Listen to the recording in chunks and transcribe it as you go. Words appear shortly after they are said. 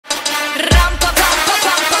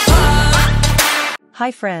Hi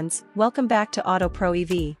friends, welcome back to Auto Pro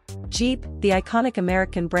EV. Jeep, the iconic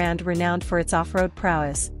American brand renowned for its off-road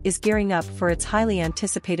prowess, is gearing up for its highly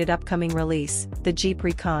anticipated upcoming release, the Jeep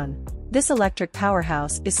Recon. This electric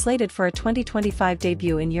powerhouse is slated for a 2025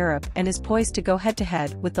 debut in Europe and is poised to go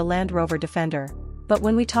head-to-head with the Land Rover Defender. But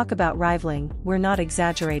when we talk about rivaling, we're not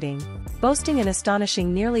exaggerating. Boasting an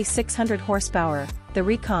astonishing nearly 600 horsepower, the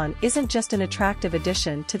Recon isn't just an attractive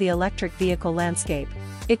addition to the electric vehicle landscape.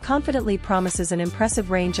 It confidently promises an impressive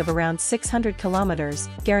range of around 600 kilometers,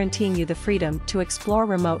 guaranteeing you the freedom to explore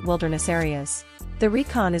remote wilderness areas. The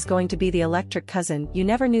Recon is going to be the electric cousin you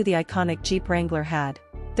never knew the iconic Jeep Wrangler had.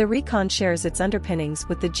 The Recon shares its underpinnings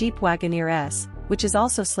with the Jeep Wagoneer S, which is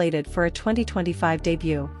also slated for a 2025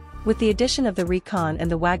 debut. With the addition of the Recon and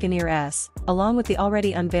the Wagoneer S, along with the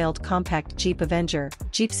already unveiled compact Jeep Avenger,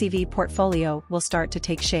 Jeep's EV portfolio will start to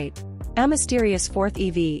take shape. A mysterious fourth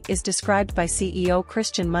EV is described by CEO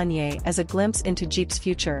Christian Meunier as a glimpse into Jeep's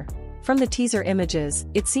future. From the teaser images,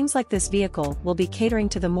 it seems like this vehicle will be catering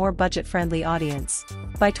to the more budget-friendly audience.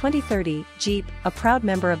 By 2030, Jeep, a proud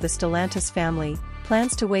member of the Stellantis family,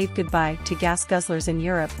 plans to wave goodbye to gas guzzlers in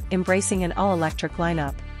Europe, embracing an all-electric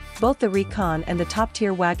lineup. Both the Recon and the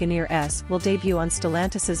top-tier Wagoneer S will debut on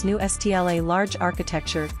Stellantis's new STLA large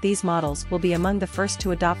architecture. These models will be among the first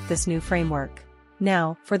to adopt this new framework.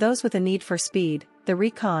 Now, for those with a need for speed, the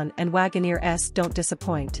Recon and Wagoneer S don't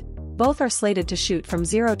disappoint. Both are slated to shoot from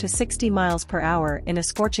 0 to 60 miles per hour in a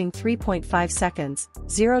scorching 3.5 seconds,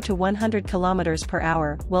 0 to 100 kilometers per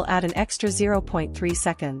hour will add an extra 0.3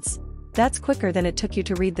 seconds. That's quicker than it took you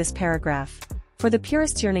to read this paragraph. For the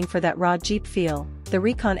purists yearning for that raw Jeep feel, the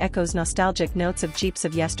Recon echoes nostalgic notes of Jeeps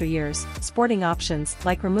of yesteryears, sporting options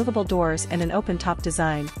like removable doors and an open-top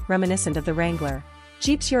design, reminiscent of the Wrangler.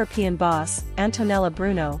 Jeep's European boss, Antonella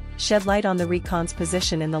Bruno, shed light on the Recon's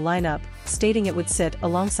position in the lineup, stating it would sit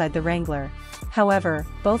alongside the Wrangler. However,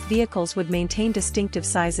 both vehicles would maintain distinctive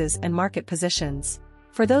sizes and market positions.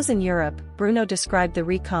 For those in Europe, Bruno described the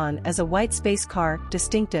Recon as a white space car,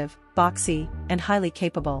 distinctive, boxy, and highly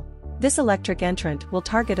capable. This electric entrant will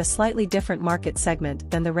target a slightly different market segment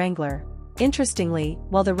than the Wrangler. Interestingly,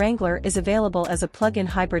 while the Wrangler is available as a plug-in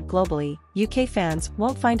hybrid globally, UK fans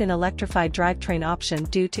won't find an electrified drivetrain option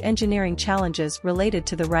due to engineering challenges related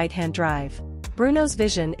to the right-hand drive. Bruno's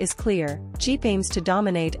vision is clear: Jeep aims to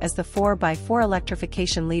dominate as the 4x4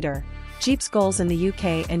 electrification leader. Jeep's goals in the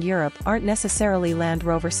UK and Europe aren't necessarily Land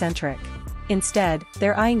Rover-centric. Instead,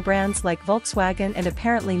 they're eyeing brands like Volkswagen and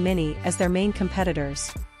apparently Mini as their main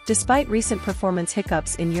competitors. Despite recent performance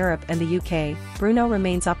hiccups in Europe and the UK, Bruno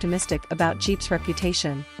remains optimistic about Jeep's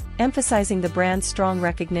reputation. Emphasizing the brand's strong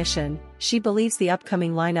recognition, she believes the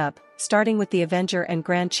upcoming lineup, starting with the Avenger and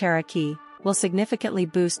Grand Cherokee, will significantly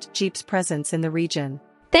boost Jeep's presence in the region.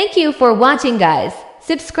 Thank you for watching, guys.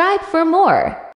 Subscribe for more.